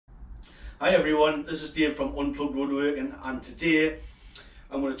Hi everyone, this is Dave from Unplugged Woodworking, and today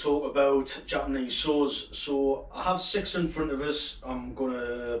I'm going to talk about Japanese saws. So I have 6 in front of us. I'm going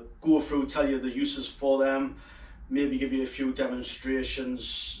to go through, tell you the uses for them, maybe give you a few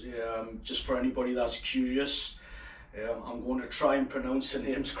demonstrations just for anybody that's curious. I'm going to try and pronounce the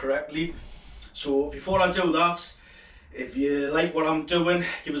names correctly. So before I do that, if you like what I'm doing,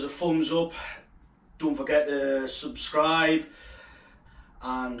 give us a thumbs up. Don't forget to subscribe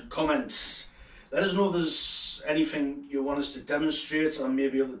and comments. Let us know if there's anything you want us to demonstrate, and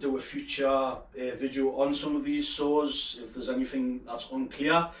maybe able to do a future video on some of these saws if there's anything that's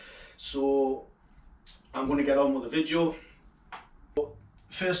unclear. So I'm going to get on with the video.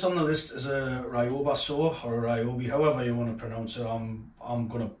 First on the list is a Ryoba saw, or a Ryobi, however you want to pronounce it. I'm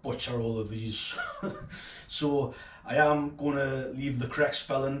going to butcher all of these. So I am going to leave the correct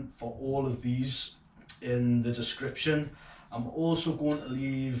spelling for all of these in the description. I'm also going to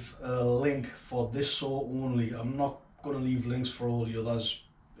leave a link for this saw only. I'm not going to leave links for all the others,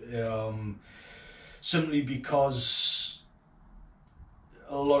 simply because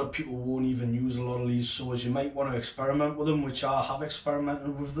a lot of people won't even use a lot of these saws. You might want to experiment with them, which I have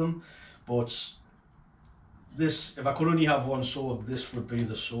experimented with them, but this, if I could only have one saw, this would be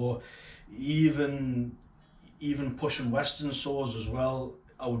the saw. Even pushing Western saws as well,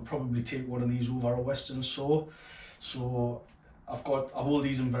 I would probably take one of these over a Western saw. So I hold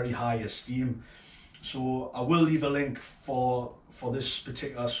these in very high esteem. So I will leave a link for this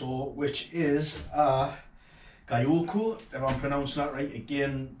particular saw, which is Gyokucho, if I'm pronouncing that right.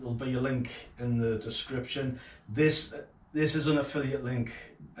 Again, there'll be a link in the description. This is an affiliate link,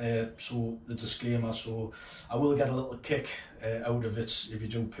 so the disclaimer, so I will get a little kick out of it if you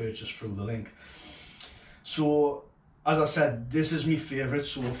do purchase through the link. So as I said, this is my favourite.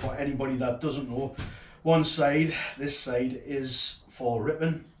 So for anybody that doesn't know, one side, this side, is for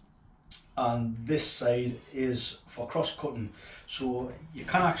ripping, and this side is for cross cutting. So you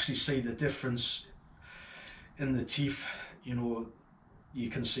can actually see the difference in the teeth. You know, you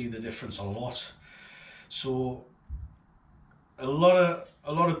can see the difference a lot. So a lot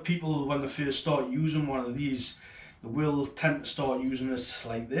of people, when they first start using one of these, they will tend to start using it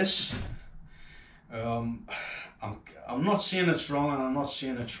like this. I'm not saying it's wrong, and I'm not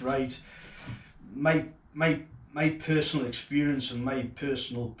saying it's right. My personal experience and my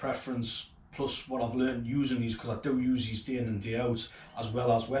personal preference, plus what I've learned using these, because I do use these day in and day out, as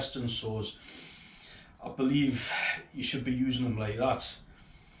well as Western saws, I believe you should be using them like that.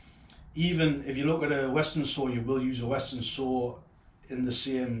 Even if you look at a Western saw, you will use a Western saw in the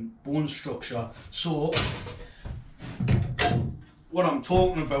same bone structure. So what I'm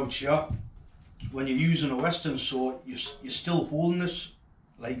talking about here, when you're using a Western saw, you're still holding this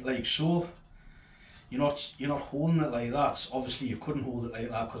like so. You're not holding it like that. Obviously you couldn't hold it like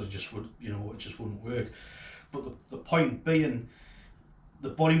that because it just would, it just wouldn't work. But the point being, the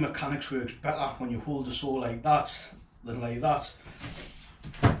body mechanics works better when you hold the saw like that than like that.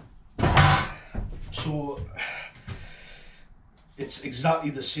 So it's exactly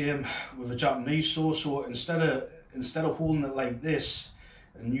the same with a Japanese saw. So instead of holding it like this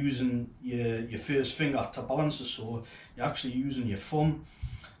and using your first finger to balance the saw, you're actually using your thumb.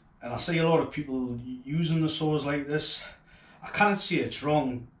 And I see a lot of people using the saws like this. I can't say it's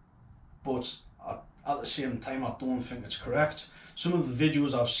wrong, but at the same time I don't think it's correct. Some of the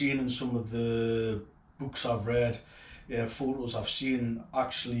videos I've seen and some of the books I've read, photos I've seen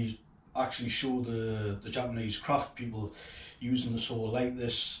actually show the Japanese craft people using the saw like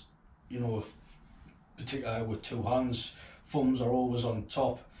this, particularly with 2 hands. Thumbs are always on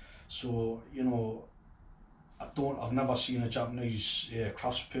top. So, I've never seen a Japanese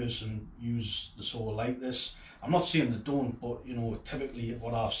craftsperson use the saw like this. I'm not saying they don't, but typically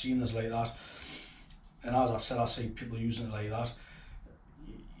what I've seen is like that. And as I said, I see people using it like that.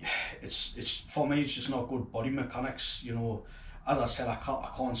 It's for me, it's just not good body mechanics. As I said, I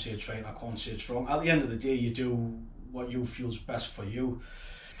can't say it's right and I can't say it's wrong. At the end of the day, you do what you feel's best for you.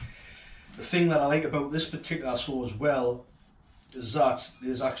 The thing that I like about this particular saw as well is that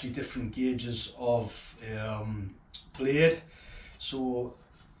there's actually different gauges of blade. So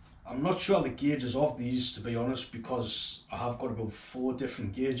I'm not sure the gauges of these, to be honest, because I have got about 4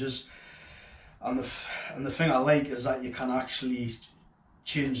 different gauges. And the thing I like is that you can actually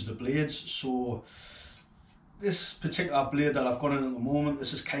change the blades. So this particular blade that I've got in at the moment,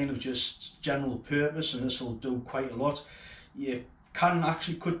 this is kind of just general purpose, and this will do quite a lot. You can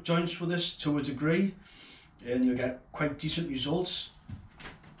actually cut joints with this to a degree, and you'll get quite decent results.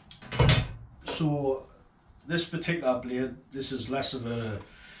 So this particular blade, this is less of a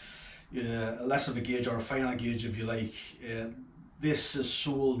gauge, or a finer gauge if you like. this is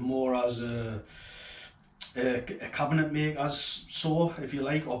sold more as a cabinet maker's saw, if you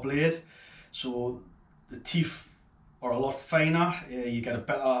like, or blade. So the teeth are a lot finer. You get a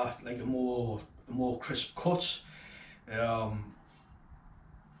better, like a more crisp cut. And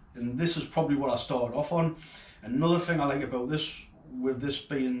this is probably what I started off on. Another thing I like about this, with this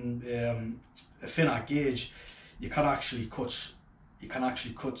being a thinner gauge, you can actually cut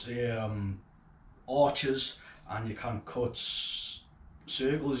arches, and you can cut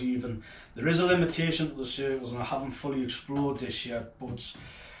circles even. There is a limitation to the circles, and I haven't fully explored this yet, but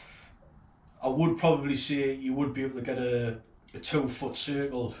I would probably say you would be able to get a 2 foot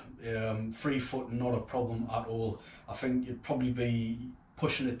circle. 3 foot, not a problem at all. I think you'd probably be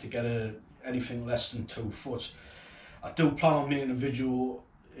pushing it to get anything less than 2 foot. I do plan on making a video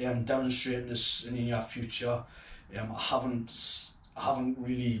demonstrating this in the near future. I haven't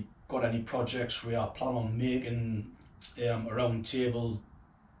really got any projects where I plan on making a round table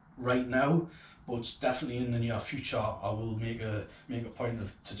right now, but definitely in the near future I will make a point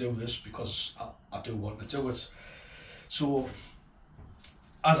to do this, because I do want to do it. So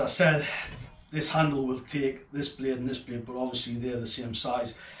as I said, this handle will take this blade and this blade, but obviously they're the same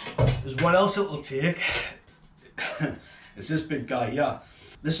size. Is what else it will take. It's this big guy here.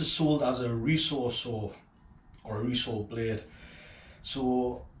 This is sold as a resaw saw, or a resaw blade.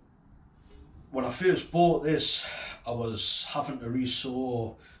 So when I first bought this, I was having to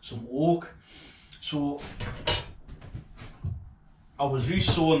resaw some oak. So I was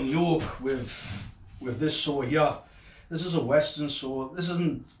resawing the oak with this saw here. This is a Western saw. This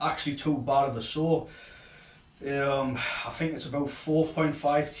isn't actually too bad of a saw. I think it's about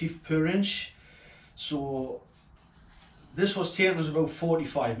 4.5 teeth per inch. So this was taking us about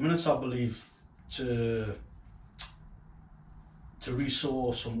 45 minutes, I believe, to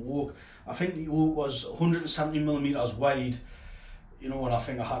resaw some oak. I think the oak was 170mm wide, you know, and I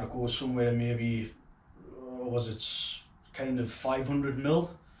think I had to go somewhere maybe, was it kind of 500mm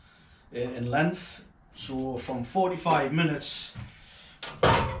in length. So from 45 minutes,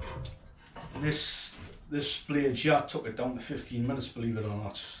 this blade here took it down to 15 minutes, believe it or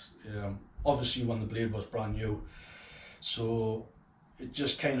not. Obviously when the blade was brand new. So it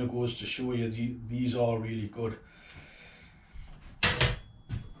just kind of goes to show you these are really good.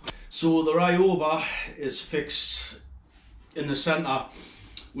 So the Ryoba is fixed in the centre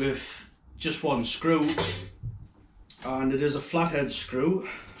with just one screw, and it is a flathead screw.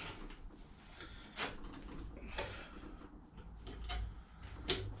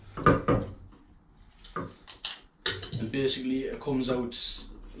 And basically it comes out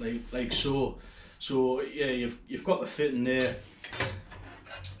like so. So yeah, you've got the fit in there,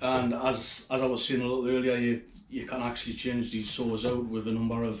 and as I was saying a little earlier, you can actually change these saws out with a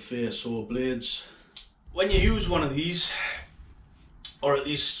number of saw blades. When you use one of these, or at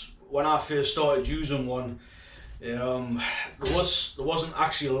least when I first started using one, there wasn't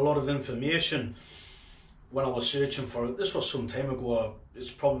actually a lot of information when I was searching for it. This was some time ago.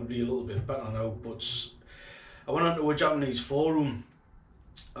 It's probably a little bit better now, but I went onto a Japanese forum,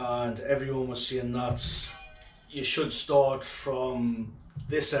 and everyone was saying that you should start from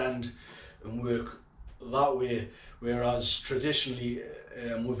this end and work that way, whereas traditionally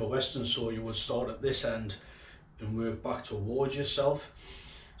with a Western saw you would start at this end and work back towards yourself.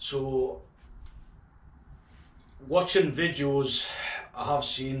 So watching videos, I have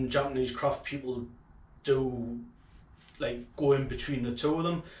seen Japanese craft people do, like, go in between the two of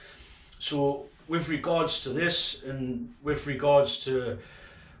them. So with regards to this, and with regards to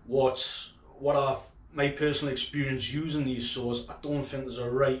my personal experience using these saws, I don't think there's a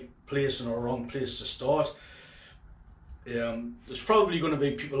right place and a wrong place to start. There's probably going to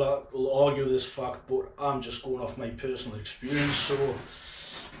be people that will argue this fact, but I'm just going off my personal experience. So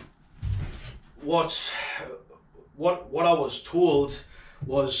what I was told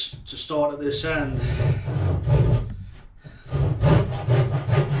was to start at this end.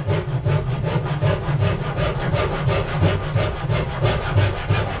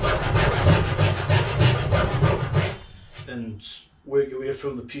 And work your way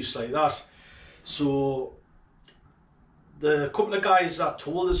through the piece like that. So the couple of guys that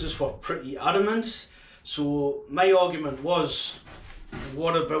told us this were pretty adamant. So my argument was,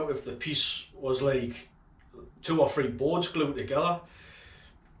 what about if the piece was like 2 or 3 boards glued together?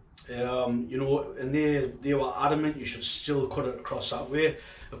 You know, and they were adamant you should still cut it across that way.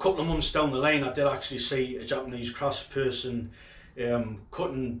 A couple of months down the line, I did actually see a Japanese craftsperson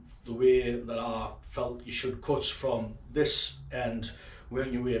cutting the way that I felt you should cut, from this end,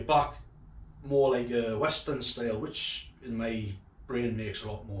 working your way back, more like a Western style, which in my brain makes a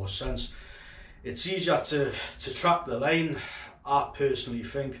lot more sense. It's easier to track the line. I personally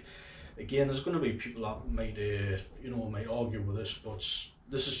think, again, there's going to be people that might might argue with this, but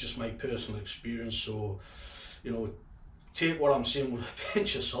this is just my personal experience. So, you know, take what I'm saying with a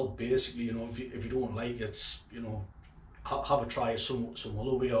pinch of salt. Basically, you know, if you don't like it, you know, have a try some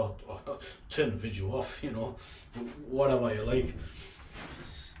other way, or turn the video off, you know, whatever you like.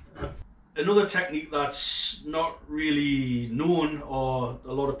 Another technique that's not really known, or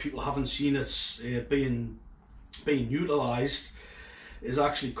a lot of people haven't seen it being utilised, is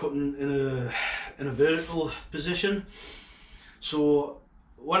actually cutting in a vertical position. So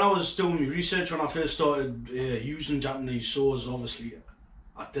when I was doing my research, when I first started using Japanese saws, obviously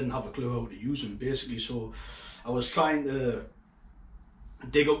I didn't have a clue how to use them basically, so I was trying to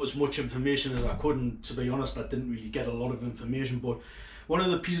dig up as much information as I could, and to be honest, I didn't really get a lot of information. But one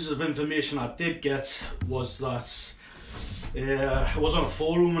of the pieces of information I did get was that I was on a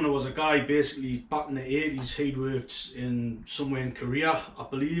forum, and there was a guy basically back in the 80s, he'd worked in somewhere in Korea, I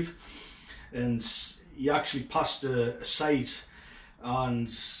believe, and he actually passed a site, and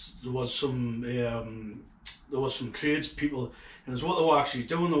there was some tradespeople, and it's what they were actually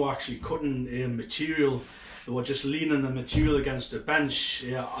doing. They were actually cutting material. They were just leaning the material against a bench.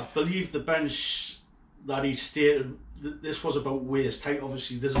 I believe the bench that he stated, this was about waist height.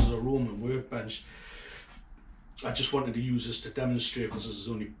 Obviously this is a Roman workbench. I just wanted to use this to demonstrate, because this is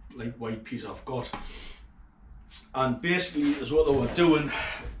the only lightweight piece I've got. And basically is what they were doing,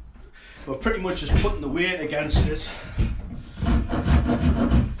 they were pretty much just putting the weight against it.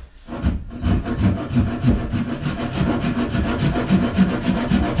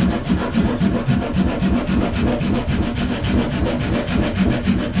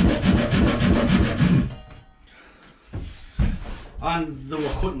 And they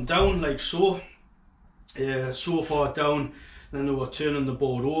were cutting down like so, so far down, then they were turning the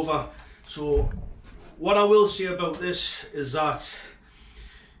board over. So what I will say about this is that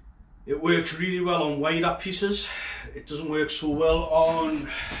it works really well on wider pieces. It doesn't work so well on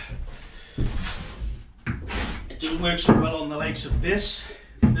the likes of this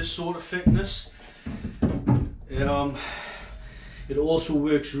sort of thickness. It also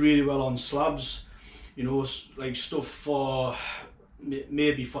works really well on slabs, you know, like stuff for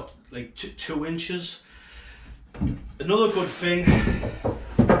maybe for like 2 inches. Another good thing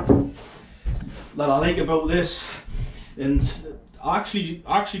that I like about this, and I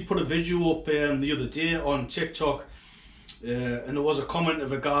actually put a video up the other day on TikTok, and there was a comment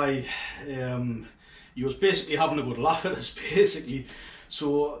of a guy, he was basically having a good laugh at us basically.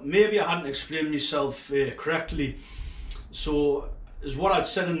 So maybe I hadn't explained myself correctly. So is what I'd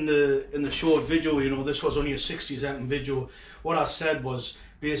said in the short video, you know, this was only a 60-second video. What I said was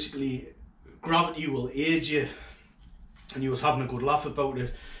basically gravity will age you, and he was having a good laugh about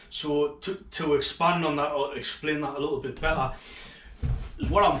it. So to expand on that, or explain that a little bit better,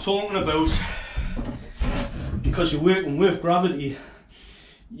 is what I'm talking about. Because you're working with gravity,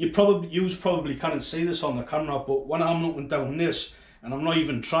 you probably can't see this on the camera, but when I'm looking down this, and I'm not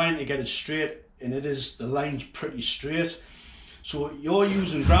even trying to get it straight, and the line's pretty straight. So you're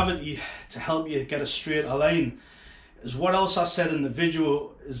using gravity to help you get a straighter line. Is what else I said in the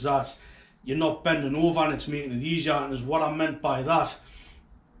video, is that you're not bending over and it's making it easier. And is what I meant by that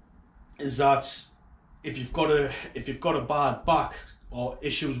is that if you've got a bad back, or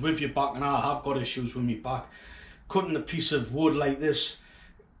issues with your back, and I have got issues with my back, cutting a piece of wood like this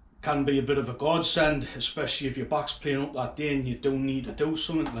can be a bit of a godsend, especially if your back's playing up that day and you don't need to do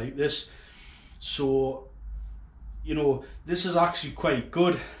something like this. So, you know, this is actually quite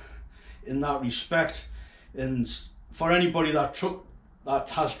good in that respect. And for anybody that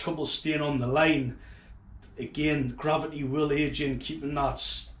has trouble staying on the line, again, gravity will aid you in keeping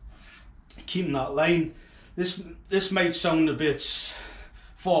that line. This might sound a bit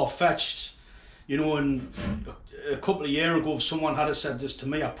far-fetched, you know, and a couple of years ago, if someone had said this to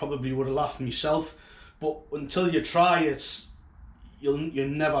me, I probably would have laughed myself. But until you try it, you'll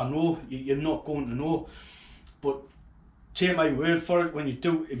never know. You're not going to know. But take my word for it,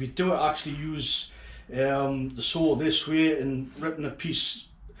 if you do it, actually use the saw this way and ripping a piece,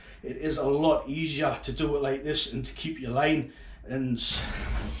 it is a lot easier to do it like this and to keep your line, and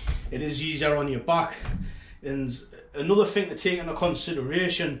it is easier on your back. And another thing to take into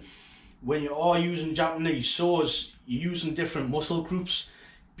consideration, when you are using Japanese saws, you're using different muscle groups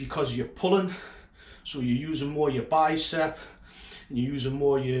because you're pulling. So you're using more your bicep, and you're using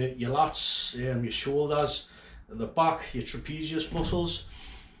more your lats, your shoulders, the back, your trapezius muscles.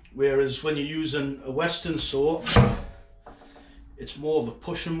 Whereas when you're using a Western saw, it's more of a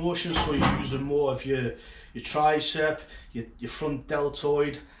pushing motion, so you're using more of your tricep, your front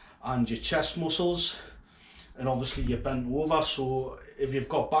deltoid and your chest muscles. and obviously you're bent over. So if you've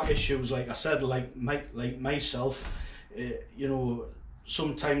got back issues, like I said, like myself, you know,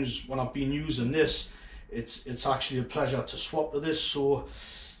 sometimes when I've been using this, it's actually a pleasure to swap to this. So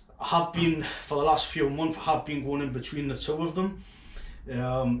I have been, for the last few months, I have been going in between the two of them.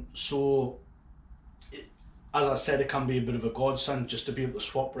 As I said, it can be a bit of a godsend just to be able to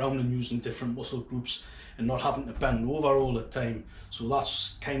swap around and using different muscle groups and not having to bend over all the time. So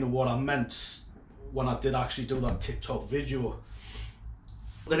that's kind of what I meant when I did actually do that TikTok video.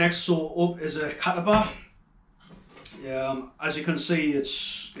 The next saw up is a Kataba. As you can see,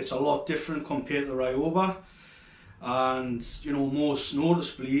 it's a lot different compared to the Ryoba, and you know, most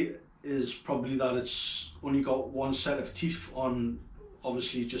noticeably is probably that it's only got one set of teeth on,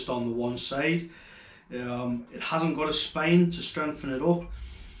 obviously just on the one side. It hasn't got a spine to strengthen it up.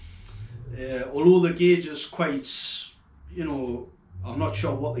 Although the gauge is quite, you know, I'm not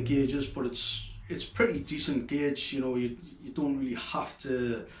sure what the gauge is, but it's pretty decent gauge. You know, you don't really have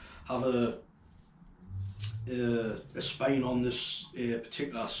to have a spine on this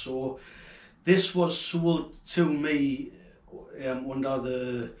particular saw. This was sold to me under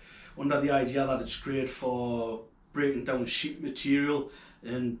the idea that it's great for breaking down sheet material,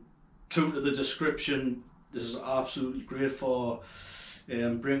 and true to the description, this is absolutely great for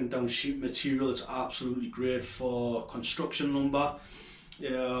breaking down sheet material. It's absolutely great for construction lumber.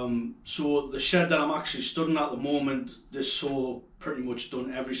 So the shed that I'm actually studying at the moment, this saw pretty much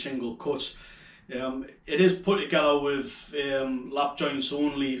done every single cut. It is put together with lap joints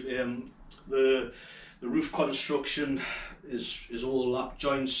only. The roof construction is all lap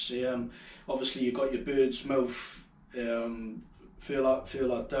joints. Obviously you've got your bird's mouth, feel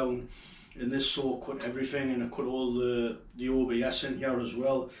that down, and this saw cut everything, and it cut all the OBS in here as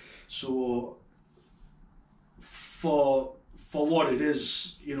well. So for what it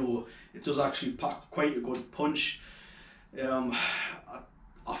is, you know, it does actually pack quite a good punch.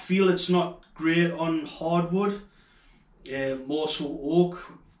 I feel it's not great on hardwood, more so oak,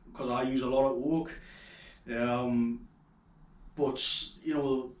 because I use a lot of oak. But you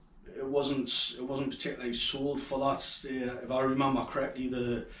know, it wasn't particularly sold for that. If I remember correctly,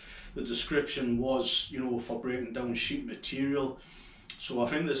 the description was, you know, for breaking down sheet material. So I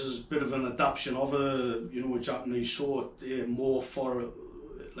think this is a bit of an adaptation of a, you know, a Japanese saw, more for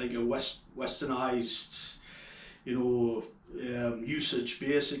like a westernized, you know, usage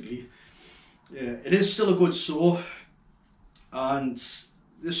basically. It is still a good saw, and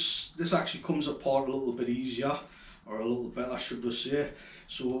this actually comes apart a little bit easier, or a little better, should I say.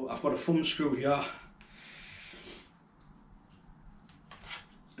 So I've got a thumb screw here,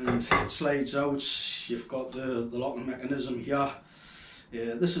 and it slides out. You've got the locking mechanism here.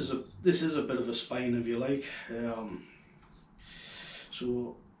 This is a bit of a spine, if you like.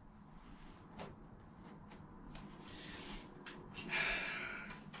 So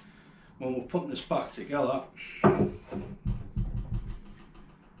when we're putting this back together,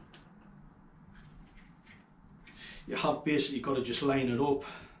 you have basically got to just line it up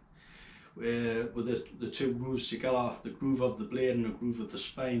with the two grooves together, the groove of the blade and the groove of the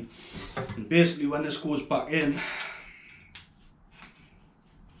spine. And basically when this goes back in,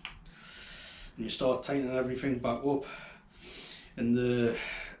 and you start tightening everything back up, and the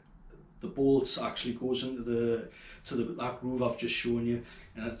bolts actually goes into that groove I've just shown you,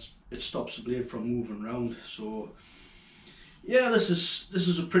 and it stops the blade from moving around. So yeah, this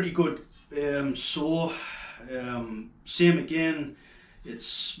is a pretty good saw. Same again,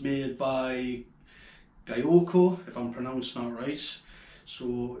 it's made by Gyokucho, if I'm pronouncing that right.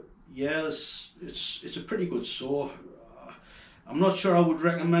 So yeah, it's a pretty good saw. I'm not sure I would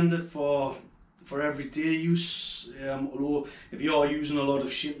recommend it for everyday use, although if you are using a lot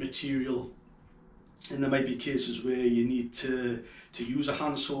of sheet material, and there might be cases where you need to use a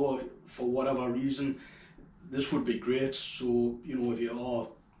handsaw for whatever reason, this would be great. So you know,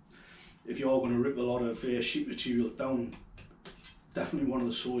 if you are going to rip a lot of sheet material down, definitely one of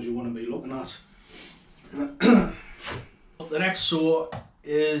the saws you want to be looking at. The next saw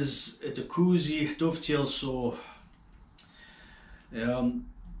is a Dozuki dovetail saw.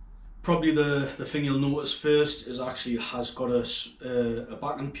 Probably the thing you'll notice first is actually it has got a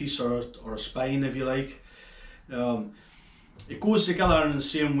backing piece or a spine, if you like. It goes together in the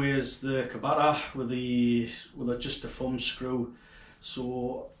same way as the Kataba with just a thumb screw.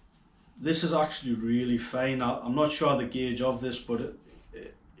 So this is actually really fine. I'm not sure the gauge of this, but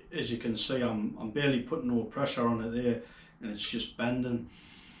as you can see, I'm barely putting no pressure on it there, and it's just bending.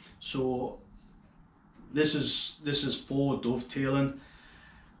 So this is for dovetailing.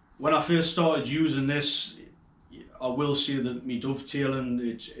 When I first started using this, I will say that me dovetailing,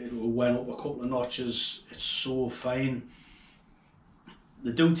 it went up a couple of notches. It's so fine.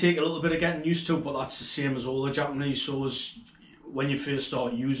 They do take a little bit of getting used to, but that's the same as all the Japanese saws. When you first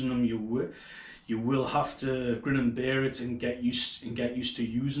start using them, you will have to grin and bear it and get used to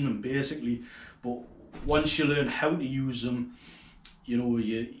using them basically. But once you learn how to use them, you know,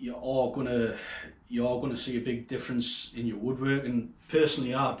 you are gonna see a big difference in your woodworking.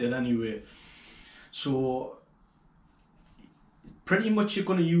 Personally, I did anyway. So pretty much you're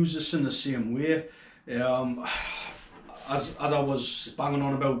gonna use this in the same way. As I was banging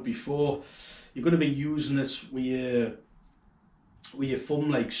on about before, you're gonna be using it with your thumb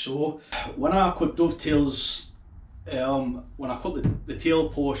like so. When I cut dovetails, when I cut the tail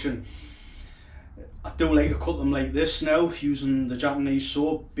portion, I do like to cut them like this now, using the Japanese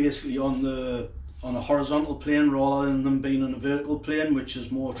saw, basically on a horizontal plane rather than them being on a vertical plane, which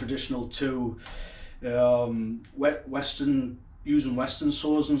is more traditional to using Western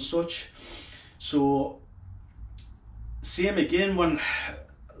saws and such. So same again, when,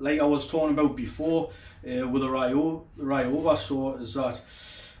 like I was talking about before, with the Ryoba saw, is that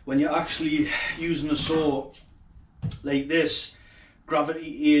when you're actually using a saw like this,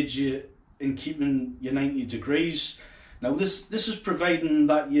 gravity aids you in keeping your 90 degrees. Now this is providing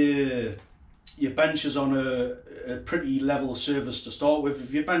that your bench is on a pretty level surface to start with.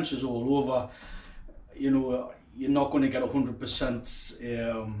 If your bench is all over, you know, you're not going to get 100%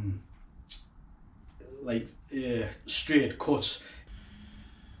 straight cuts.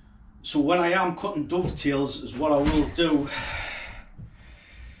 So when I am cutting dovetails is what I will do.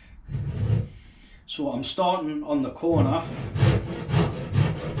 So I'm starting on the corner.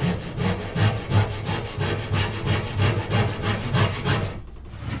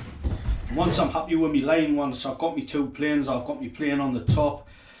 Once I'm happy with my line, once I've got my two planes, I've got my plane on the top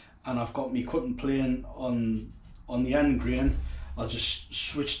and I've got my cutting plane on the end grain, I'll just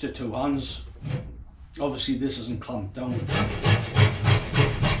switch to two hands. Obviously this isn't clamped down.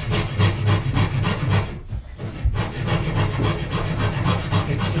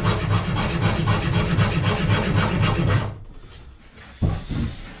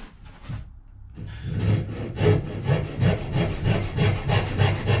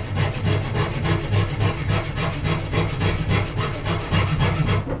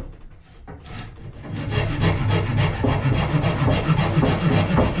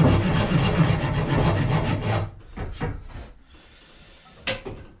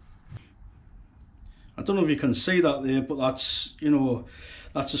 I don't know if you can see that there, but that's, you know,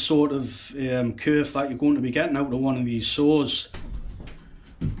 that's a sort of curve that you're going to be getting out of one of these saws.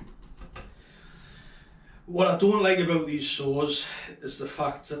 What I don't like about these saws is the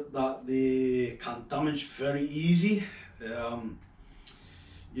fact that they can damage very easy. You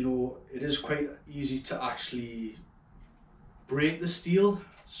know, it is quite easy to actually break the steel,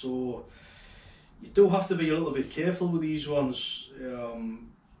 so you do have to be a little bit careful with these ones.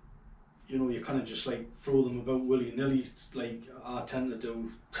 You know, you kind of just like throw them about willy-nilly, like I tend to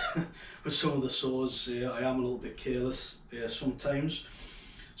do with some of the saws. I am a little bit careless sometimes.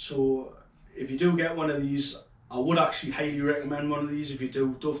 So if you do get one of these, I would actually highly recommend one of these if you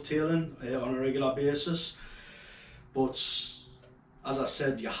do dovetailing on a regular basis. But as I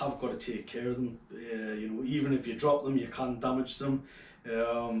said, you have got to take care of them. You know, even if you drop them, you can damage them.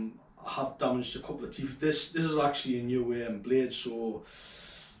 I have damaged a couple of teeth. This is actually a new blade, so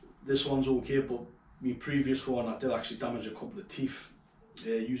this one's okay, but my previous one I did actually damage a couple of teeth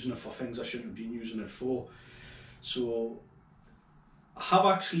using it for things I shouldn't have been using it for. So I have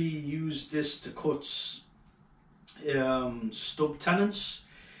actually used this to cut stub tenons.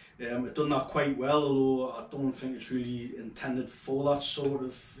 I've done that quite well, although I don't think it's really intended for that sort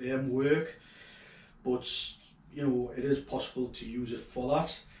of work, but you know, it is possible to use it for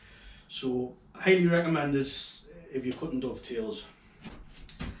that. So I highly recommend it if you're cutting dovetails.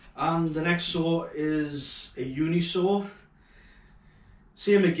 And the next saw is a uni saw.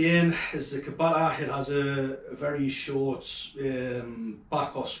 Same again as the Kataba, it has a very short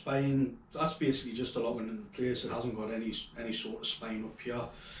back or spine. That's basically just a locking in place. It hasn't got any sort of spine up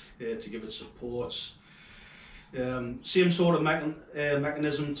here to give it support. Same sort of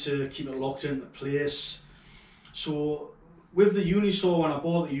mechanism to keep it locked into place. So with the uni saw, when I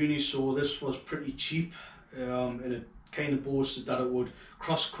bought the uni saw, this was pretty cheap, and it kind of boasted that it would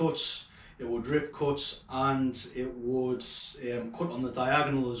cross cut, it would rip cut, and it would cut on the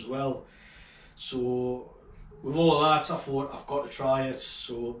diagonal as well. So with all that, I thought I've got to try it.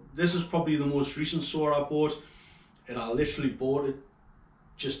 So this is probably the most recent saw I bought, and I literally bought it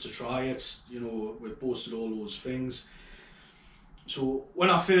just to try it. You know, it boasted all those things. So when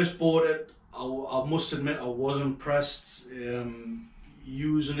I first bought it, I must admit I was impressed.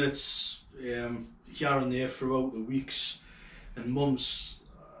 Using it here and there throughout the weeks and months,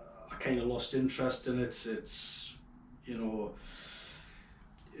 I kind of lost interest in it. It's, you know,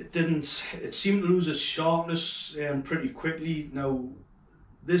 it seemed to lose its sharpness pretty quickly. Now,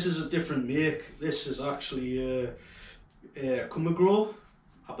 this is a different make. This is actually a Komame,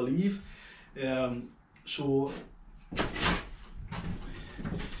 I believe. So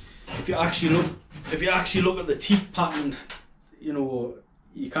if you actually look at the teeth pattern, you know,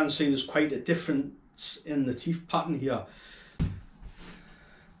 you can see there's quite a difference in the teeth pattern here.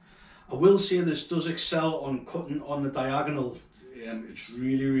 I will say this does excel on cutting on the diagonal. It's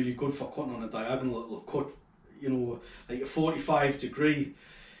really good for cutting on a diagonal. It'll cut, you know, like a 45 degree.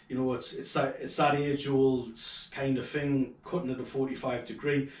 You know, it's that age old kind of thing, cutting at a 45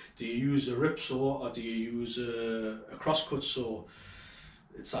 degree. Do you use a rip saw or do you use a crosscut saw?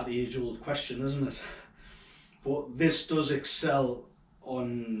 It's that age old question, isn't it? But this does excel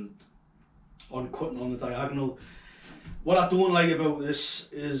on cutting on the diagonal. What I don't like about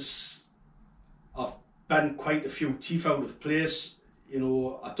this is I've bent quite a few teeth out of place. You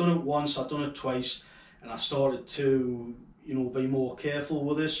know, I've done it once, I've done it twice, and I started to, you know, be more careful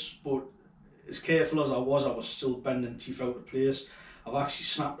with this. But as careful as I was still bending teeth out of place. I've actually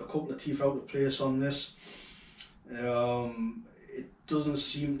snapped a couple of teeth out of place on this. It doesn't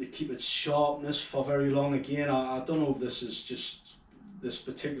seem to keep its sharpness for very long. Again, I don't know if this is just this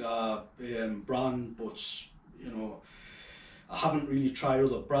particular brand, but you know, I haven't really tried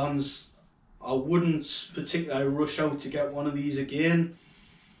other brands. I wouldn't particularly rush out to get one of these again.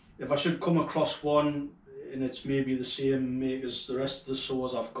 If I should come across one and it's maybe the same make as the rest of the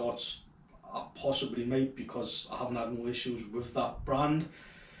saws I've got, I possibly might, because I haven't had no issues with that brand.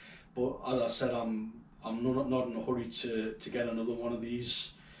 But as I said, I'm not in a hurry to get another one of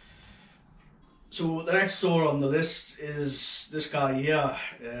these. So the next saw on the list is this guy here,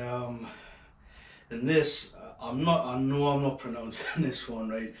 and this I know I'm not pronouncing this one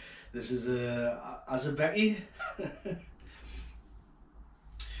right. This is a Azebiki.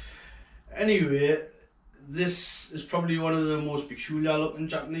 Anyway, this is probably one of the most peculiar looking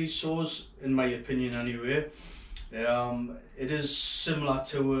Japanese saws, in my opinion anyway. It is similar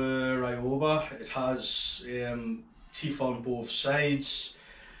to a Ryoba. It has teeth on both sides.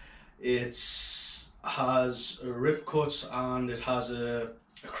 It has a rip cut and it has a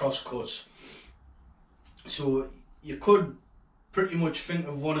cross cut. So you could pretty much think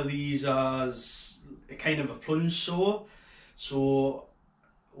of one of these as a kind of a plunge saw. So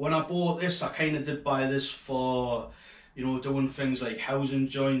when I bought this, I kind of did buy this for, you know, doing things like housing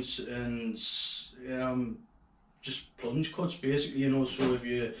joints and just plunge cuts basically, you know. So if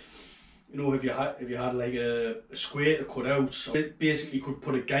you had like a square to cut out, it basically could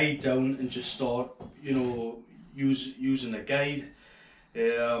put a guide down and just start, you know, using a guide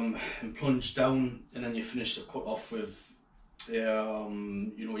and plunge down, and then you finish the cut off with you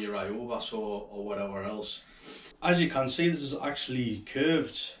know, your Ryoba saw or whatever else. As you can see, this is actually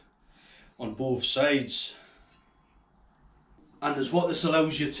curved on both sides, and as what this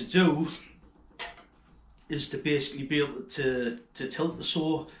allows you to do is to basically be able to tilt the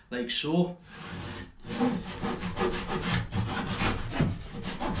saw like so.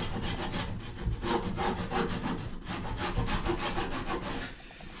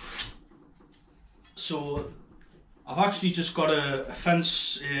 So I've actually just got a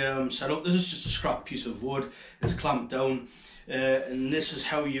fence set up. This is just a scrap piece of wood. It's clamped down, and this is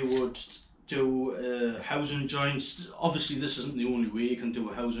how you would do housing joints. Obviously this isn't the only way you can do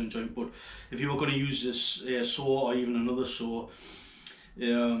a housing joint, but if you were going to use this saw or even another saw,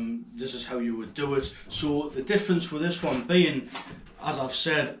 this is how you would do it. So the difference with this one being, as I've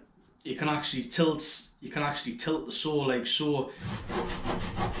said, you can actually tilt the saw like so,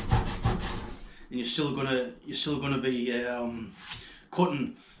 and you're still gonna be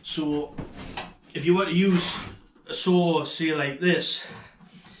cutting. So if you were to use a saw, say like this,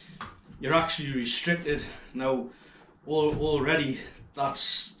 you're actually restricted. Now already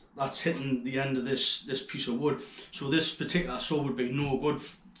that's hitting the end of this piece of wood. So this particular saw would be no good.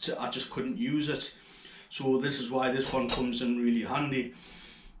 I just couldn't use it. So this is why this one comes in really handy.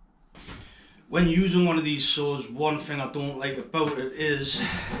 When using one of these saws, one thing I don't like about it is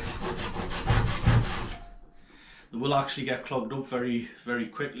they will actually get clogged up very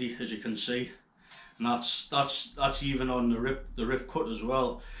quickly, as you can see, and that's even on the rip cut as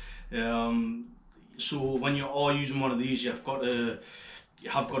well. So when you are using one of these, you have got to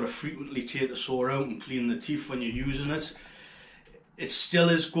frequently take the saw out and clean the teeth when you're using it. it still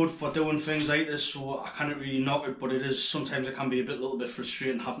is good for doing things like this, so I can't really knock it, but it is, sometimes it can be a little bit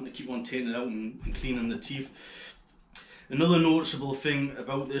frustrating having to keep on taking it out and cleaning the teeth. Another noticeable thing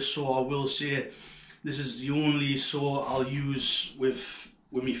about this saw, I will say, this is the only saw I'll use with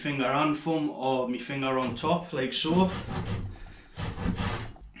my finger and thumb, or my finger on top, like so.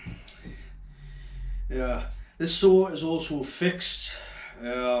 Yeah, this saw is also fixed,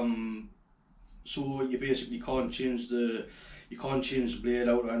 so you basically can't change the blade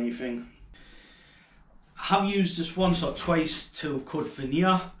out or anything. I have used this once or twice to cut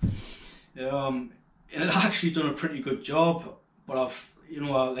veneer, and it actually done a pretty good job. But I've,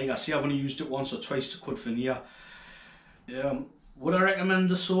 like I say, I've only used it once or twice to cut veneer. Would I recommend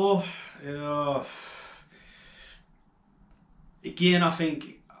the saw? Again, I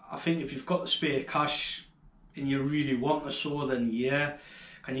think if you've got the spare cash and you really want a saw, then yeah.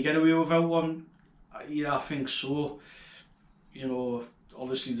 Can you get away without one? Yeah, I think so.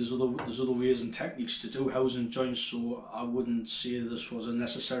 Obviously there's other ways and techniques to do housing joints, so I wouldn't say this was a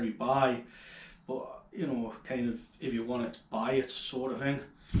necessary buy, but kind of, if you want it, buy it, sort of thing.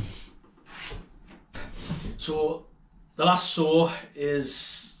 So the last saw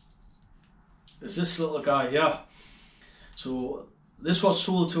is this little guy here. So this was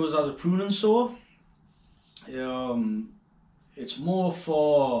sold to us as a pruning saw. It's more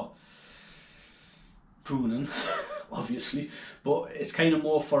for pruning, obviously, but it's kind of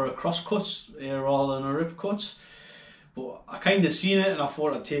more for a cross cut rather than a rip cut. But I kind of seen it and I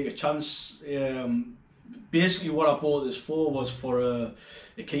thought I'd take a chance. Basically what I bought this for was for a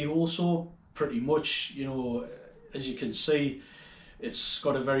keyhole saw, pretty much. As you can see, it's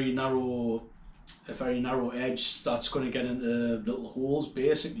got a very narrow edge that's going to get into little holes,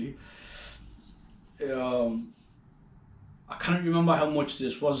 basically. I can't remember how much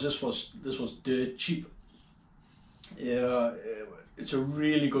this was. This was dirt cheap. Yeah, it's a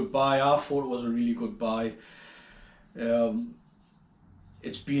really good buy. I thought it was a really good buy.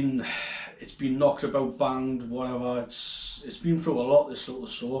 It's been knocked about, banged, whatever. It's been through a lot, this little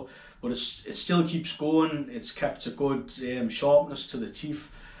saw, but it still keeps going. It's kept a good sharpness to the teeth.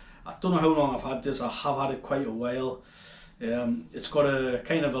 I don't know how long I've had this. I have had it quite a while. It's got a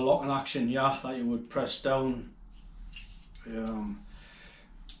kind of a locking action, yeah, that you would press down, and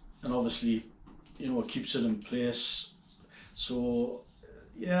obviously, it keeps it in place. So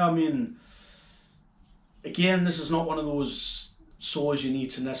yeah, I mean, again, this is not one of those saws you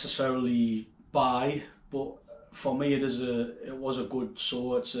need to necessarily buy, but for me it was a good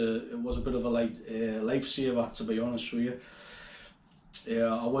saw. It was a bit of a lifesaver, to be honest with you.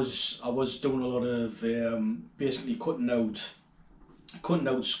 Yeah, I was doing a lot of basically cutting out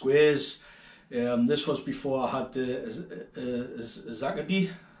squares. This was before I had the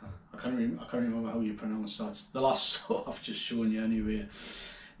Azebiki. I can't remember how you pronounce that. It's the last saw I've just shown you anyway.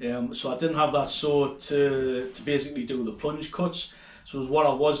 So I didn't have that saw to basically do the plunge cuts. So what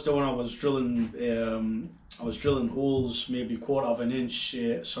I was doing, I was drilling holes, maybe 1/4 of an inch.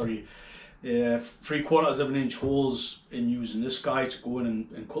 3/4 of an inch holes, in using this guy to go in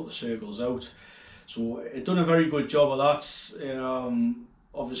and cut the circles out. So it done a very good job of that.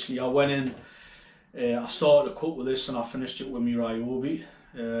 Obviously I went in, I started to cut with this and I finished it with my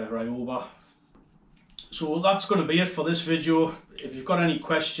Ryoba. So that's going to be it for this video. If you've got any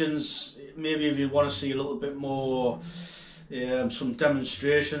questions, maybe if you want to see a little bit more, some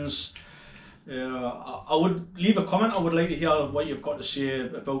demonstrations, I would leave a comment. I would like to hear what you've got to say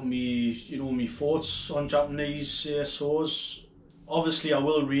about me, my thoughts on Japanese saws. Obviously I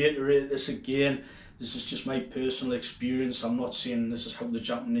will reiterate this again, this is just my personal experience. I'm not saying this is how the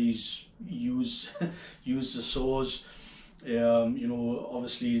Japanese use the saws.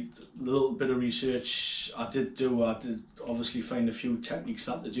 Obviously the little bit of research I did obviously find a few techniques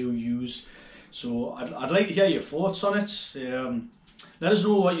that they do use. So I'd like to hear your thoughts on it. Let us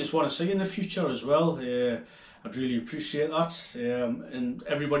know what you want to see in the future as well. I'd really appreciate that. And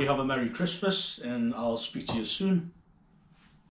everybody have a Merry Christmas, and I'll speak to you soon.